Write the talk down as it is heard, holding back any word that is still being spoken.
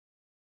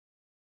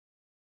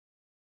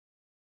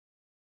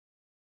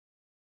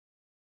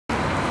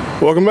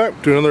Welcome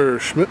back to another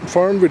Schmidt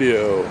Farm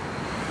video.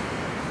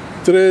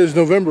 Today is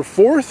November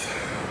 4th.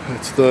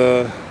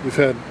 We've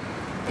had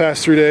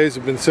past 3 days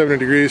have been 70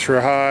 degrees for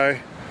a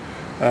high.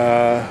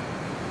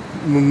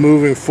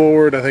 Moving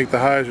forward, I think the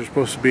highs are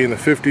supposed to be in the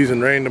 50s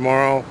and rain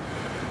tomorrow.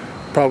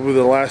 Probably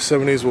the last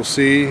 70s we'll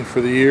see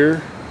for the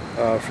year,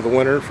 for the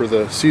winter, for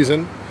the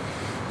season.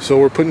 So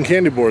we're putting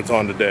candy boards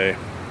on today.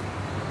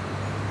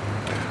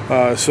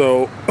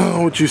 So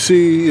what you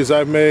see is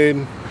I've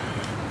made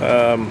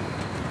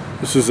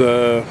this is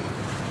a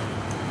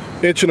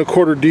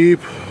 1.25 inch deep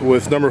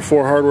with number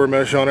 4 hardware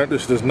mesh on it.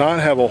 This does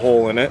not have a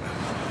hole in it,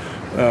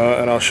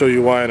 and I'll show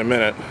you why in a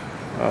minute.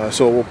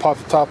 So we'll pop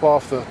the top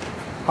off the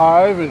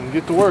hive and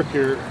get to work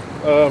here.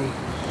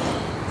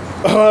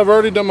 I've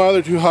already done my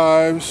other 2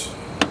 hives.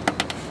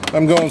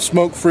 I'm going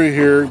smoke free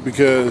here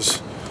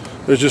because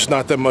there's just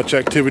not that much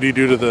activity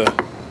due to the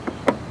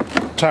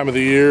time of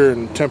the year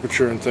and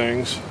temperature and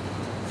things.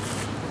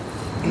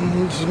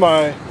 This is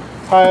my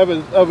hive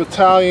of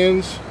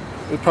Italians.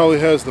 It probably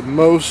has the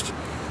most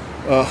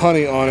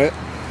honey on it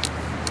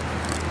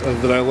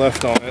that I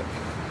left on it.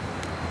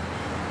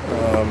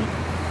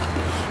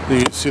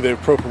 You can see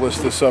they've propolis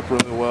this up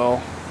really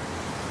well.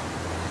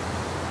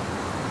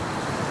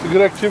 It's a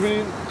good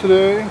activity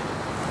today.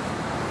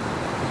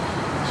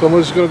 So I'm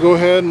just going to go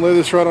ahead and lay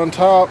this right on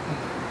top.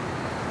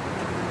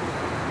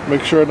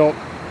 Make sure I don't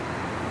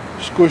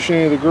squish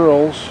any of the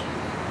girls.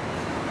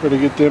 Try to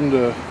get them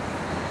to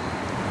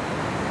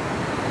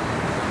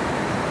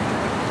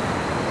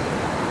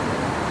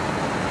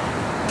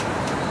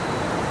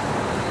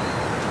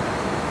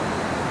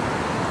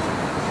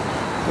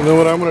and then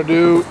what I'm going to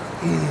do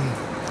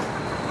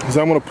is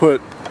I'm going to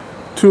put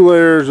 2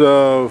 layers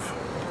of,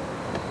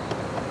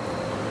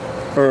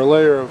 or a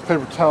layer of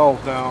paper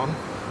towels down,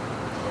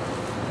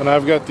 and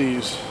I've got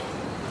these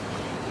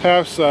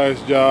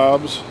half-size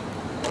jobs,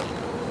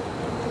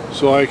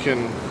 so I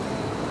can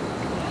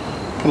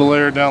put a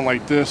layer down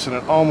like this and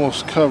it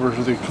almost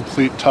covers the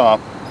complete top.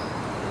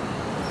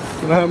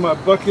 And I have my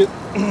bucket.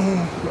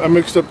 I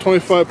mixed up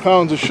 25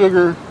 pounds of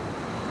sugar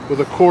with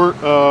a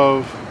quart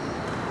of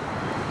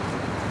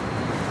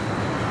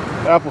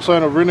apple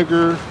cider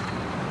vinegar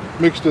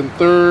mixed in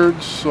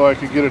thirds so I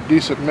could get a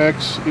decent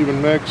mix, even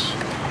mix,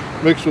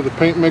 mixed with a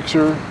paint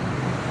mixer.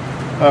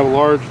 I have a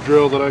large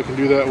drill that I can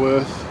do that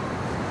with.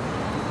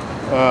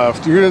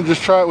 If you're going to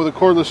just try it with a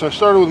cordless, I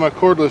started with my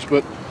cordless,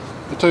 but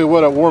I tell you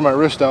what, I wore my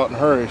wrist out in a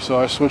hurry, so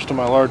I switched to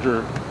my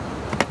larger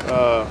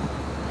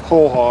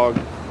whole hog,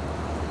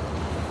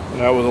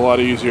 and that was a lot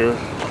easier.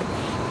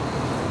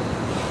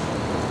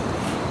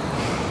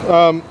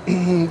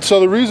 So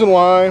the reason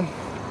why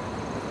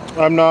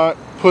I'm not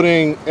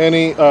putting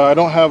any, I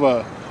don't have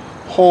a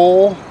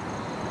hole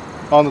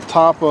on the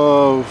top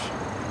of,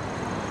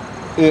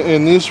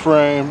 in this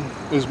frame,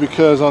 is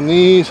because on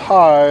these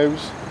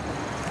hives,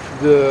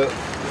 the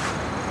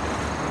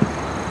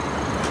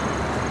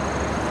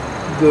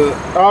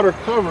outer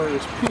cover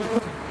is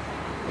peeled,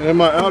 and in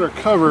my outer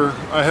cover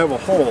I have a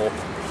hole.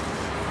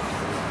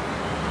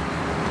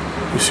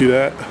 You see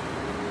that?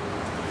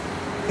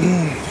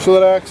 So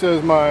that acts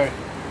as my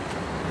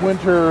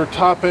winter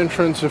top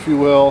entrance, if you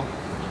will.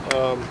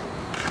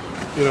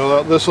 You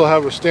know, this will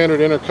have a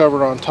standard inner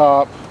cover on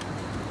top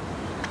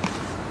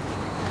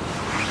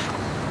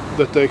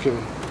that they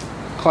can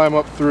climb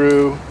up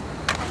through.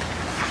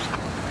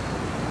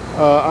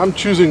 I'm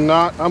choosing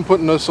not, I'm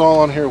putting this all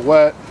on here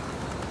wet.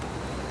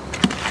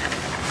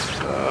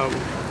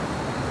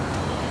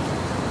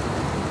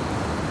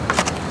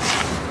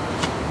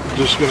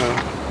 Just gonna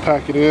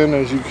pack it in,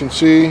 as you can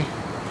see.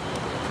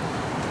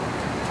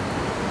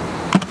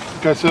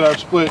 Like I said, I've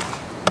split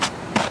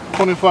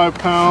 25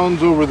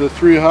 pounds over the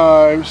 3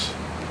 hives.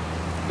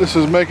 This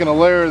is making a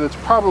layer that's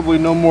probably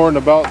no more than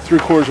about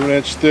 3/4 of an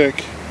inch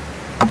thick.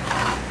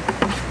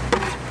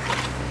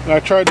 And I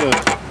tried to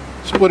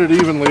split it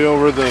evenly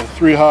over the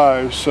 3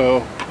 hives,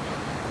 so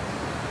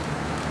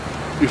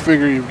you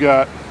figure you've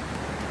got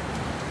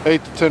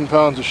 8 to 10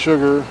 pounds of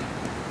sugar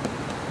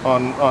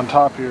on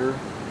top here.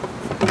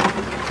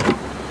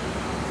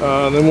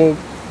 Then we'll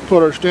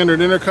put our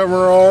standard inner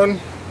cover on.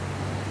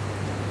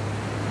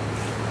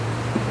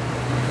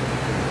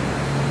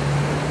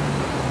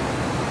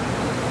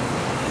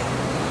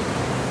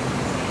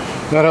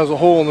 That has a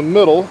hole in the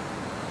middle,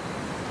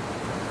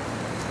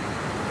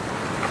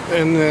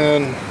 and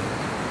then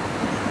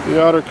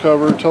the outer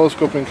cover,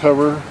 telescoping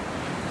cover,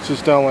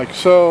 sits down like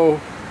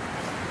so,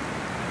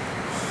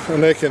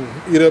 and they can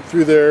eat up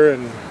through there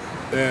and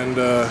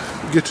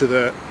get to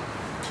that.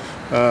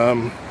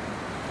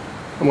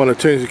 I'm going to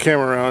change the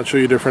camera around and show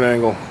you a different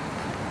angle.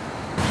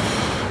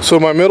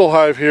 So my middle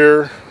hive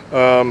here,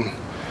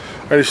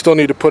 I still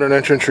need to put an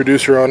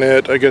introducer on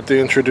it. I get the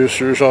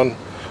introducers on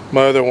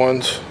my other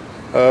ones.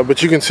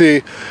 But you can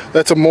see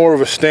that's more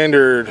of a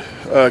standard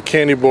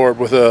candy board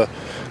with a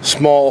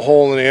small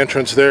hole in the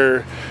entrance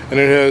there, and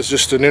it has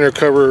just an inner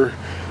cover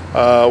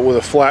with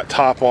a flat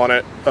top on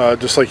it,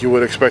 just like you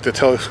would expect a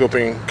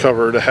telescoping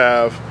cover to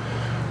have.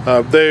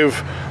 They've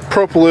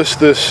propolis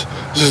this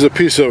is a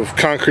piece of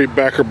concrete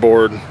backer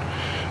board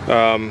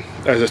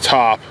as a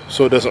top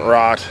so it doesn't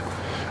rot.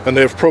 And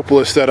they've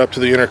propolis that up to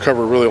the inner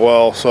cover really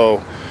well,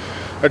 so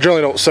I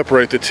generally don't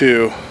separate the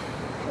two,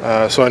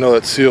 so I know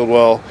that's sealed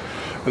well.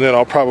 And then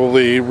I'll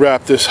probably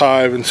wrap this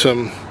hive in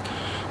some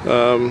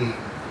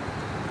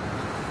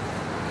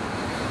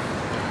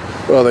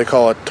well, they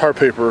call it tar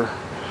paper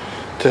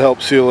to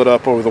help seal it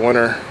up over the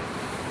winter.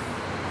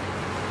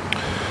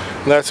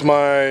 And that's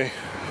my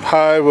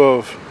hive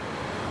of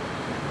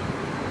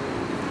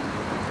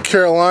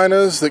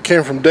Carolinas that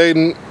came from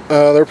Dayton.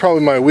 They're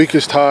probably my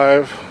weakest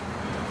hive.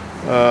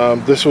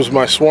 This was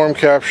my swarm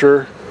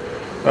capture.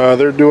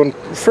 They're doing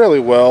fairly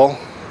well.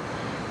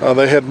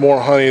 They had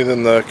more honey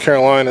than the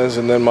Carolinas,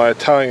 and then my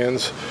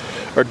Italians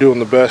are doing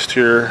the best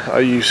here.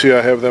 You see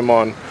I have them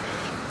on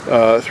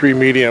 3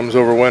 mediums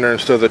over winter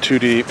instead of the 2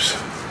 deeps.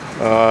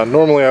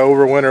 Normally I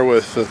overwinter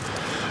with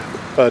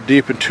a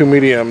deep and 2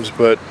 mediums,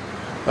 but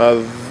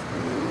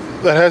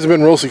that hasn't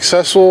been real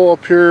successful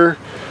up here.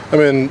 I'm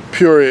in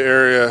Peoria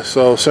area,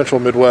 so central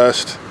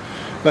Midwest.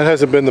 That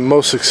hasn't been the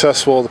most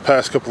successful the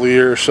past couple of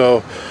years,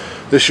 so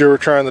this year we're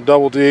trying the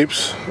double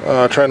deeps,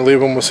 trying to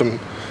leave them with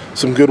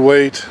some good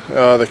weight.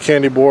 The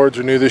candy boards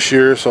are new this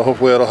year, so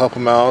hopefully that'll help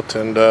them out,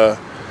 and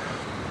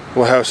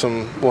we'll have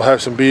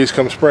some bees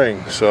come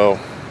spring. So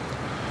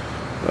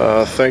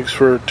thanks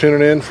for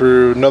tuning in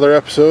for another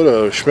episode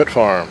of Schmidt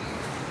Farm.